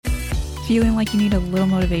Feeling like you need a little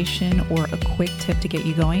motivation or a quick tip to get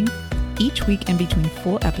you going? Each week in between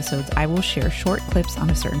full episodes, I will share short clips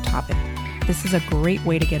on a certain topic. This is a great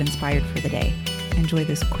way to get inspired for the day. Enjoy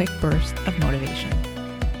this quick burst of motivation.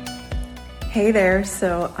 Hey there.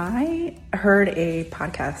 So I heard a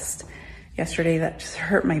podcast yesterday that just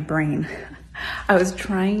hurt my brain. I was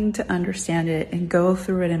trying to understand it and go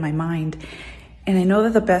through it in my mind. And I know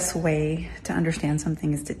that the best way to understand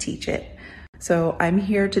something is to teach it. So I'm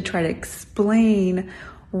here to try to explain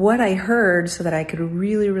what I heard so that I could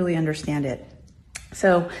really understand it.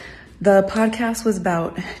 So the podcast was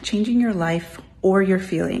about changing your life or your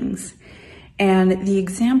feelings. And the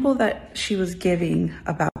example that she was giving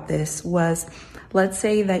about this was, let's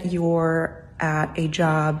say that you're at a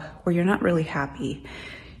job where you're not really happy.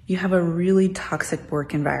 You have a really toxic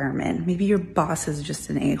work environment. Maybe your boss is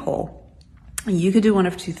just an a-hole. You could do one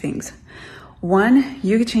of two things. One,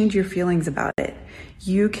 you could change your feelings about it.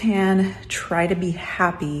 You can try to be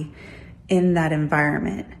happy in that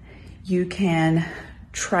environment. You can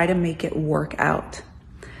try to make it work out.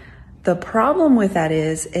 The problem with that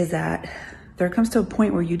is that there comes to a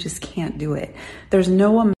point where you just can't do it. There's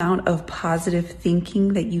no amount of positive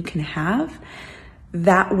thinking that you can have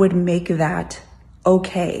that would make that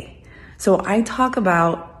okay. So I talk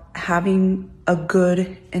about having a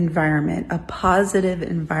good environment, a positive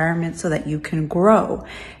environment so that you can grow.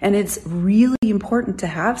 And it's really important to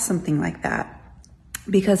have something like that,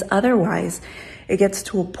 because otherwise it gets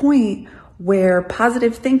to a point where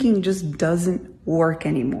positive thinking just doesn't work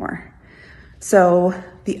anymore. So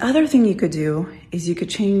the other thing you could do is you could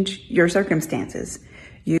change your circumstances.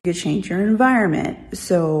 You could change your environment.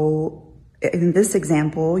 So in this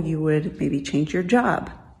example, you would maybe change your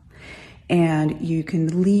job. And you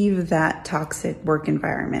can leave that toxic work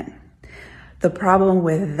environment. The problem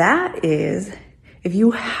with that is if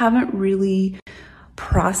you haven't really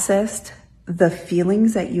processed the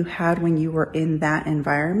feelings that you had when you were in that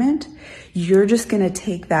environment, you're just going to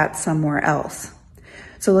take that somewhere else.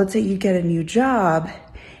 So let's say you get a new job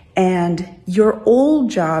and your old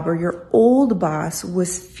job or your old boss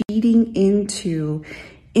was feeding into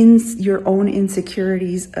your own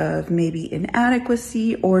insecurities of maybe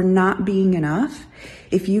inadequacy or not being enough.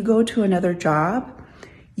 If you go to another job,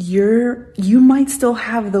 you might still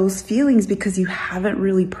have those feelings because you haven't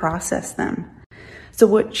really processed them. So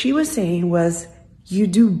what she was saying was you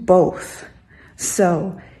do both.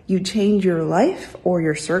 So you change your life or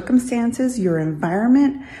your circumstances, your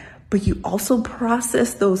environment, but you also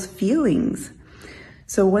process those feelings.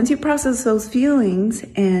 So once you process those feelings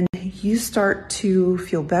and you start to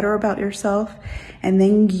feel better about yourself, and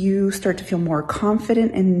then you start to feel more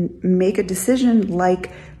confident and make a decision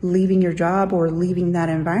like leaving your job or leaving that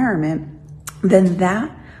environment, then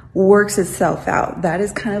that works itself out. That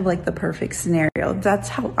is kind of like the perfect scenario. That's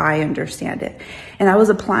how I understand it. And I was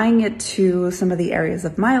applying it to some of the areas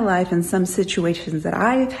of my life and some situations that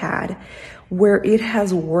I've had where it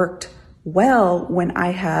has worked well when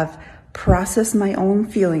I have processed my own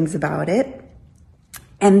feelings about it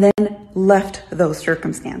and then left those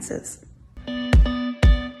circumstances.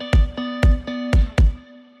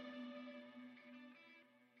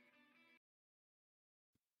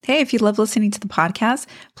 Hey, if you love listening to the podcast,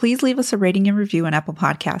 please leave us a rating and review on Apple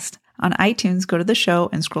Podcast. On iTunes, go to the show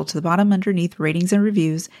and scroll to the bottom underneath ratings and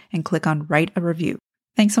reviews and click on write a review.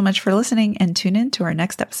 Thanks so much for listening and tune in to our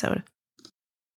next episode.